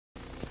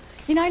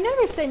You know, I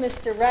never say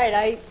Mr.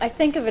 Right. I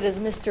think of it as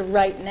Mr.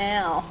 Right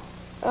now.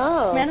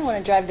 Oh. I mean, I don't want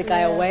to drive the guy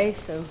away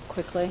so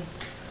quickly.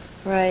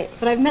 Right.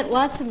 But I've met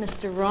lots of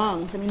Mr.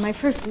 Wrongs. I mean, my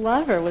first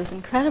lover was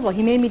incredible.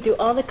 He made me do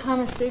all the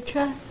Kama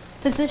Sutra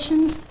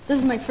positions. This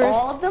is my first...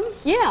 All of them?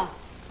 Yeah.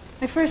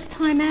 My first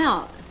time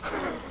out.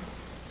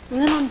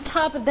 And then on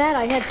top of that,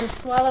 I had to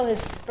swallow his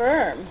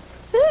sperm.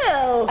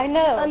 Ew. I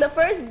know. On the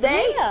first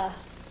date? Yeah.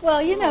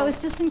 Well, you know, it was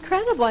just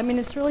incredible. I mean,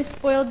 it's really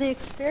spoiled the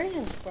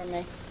experience for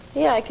me.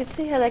 Yeah, I could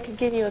see how that could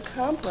give you a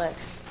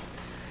complex.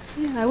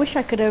 Yeah, I wish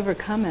I could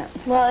overcome it.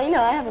 Well, you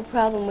know, I have a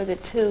problem with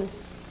it, too.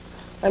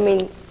 I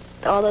mean,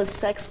 all those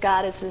sex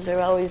goddesses are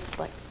always,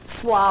 like,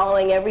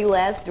 swallowing every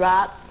last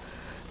drop,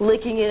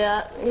 licking it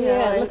up. You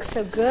know, It looks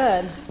so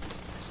good.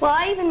 Well,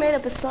 I even made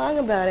up a song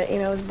about it, you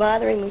know, it was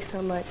bothering me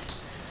so much.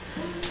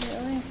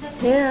 Really?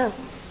 Yeah.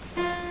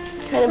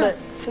 Kind of a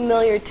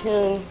familiar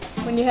tune.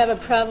 When you have a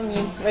problem,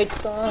 you write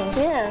songs.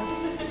 Yeah.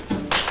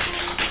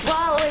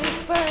 Swallowing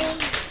sperm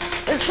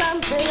is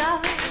something I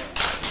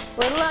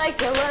would like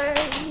to learn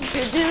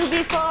to do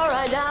before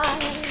I die.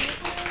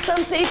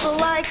 Some people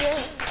like it.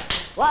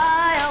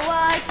 Why, oh,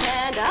 why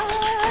can't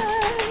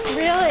I?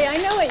 Really? I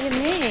know what you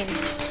mean.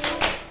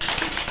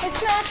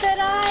 It's not that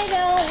I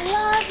don't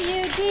love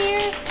you,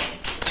 dear.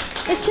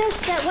 It's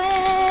just that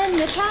when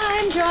the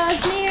time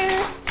draws near,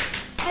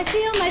 I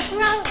feel my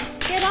throat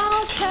get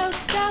all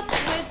choked up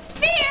with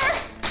fear.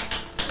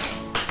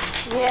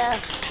 Yeah.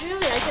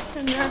 Really, I get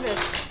so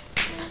nervous.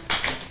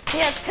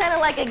 Yeah, it's kind of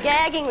like a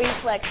gagging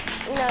reflex.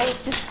 You know, you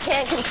just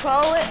can't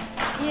control it.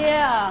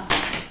 Yeah.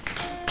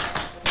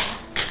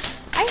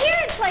 I hear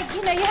it's like,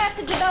 you know, you have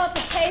to develop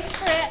a taste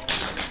for it.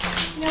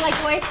 You know, like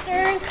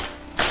oysters.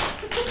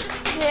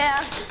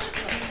 Yeah.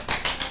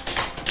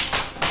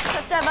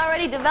 Except I've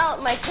already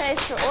developed my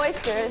taste for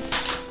oysters.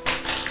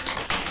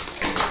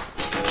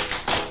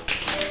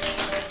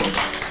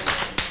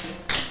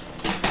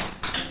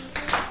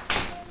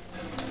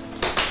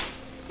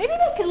 Maybe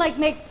they could, like,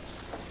 make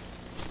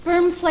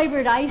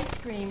sperm-flavored ice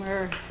cream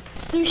or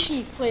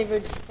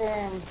sushi-flavored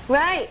sperm.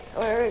 Right.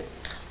 Or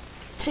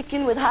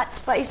chicken with hot,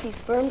 spicy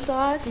sperm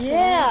sauce.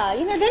 Yeah,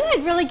 you know, then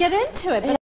I'd really get into it. But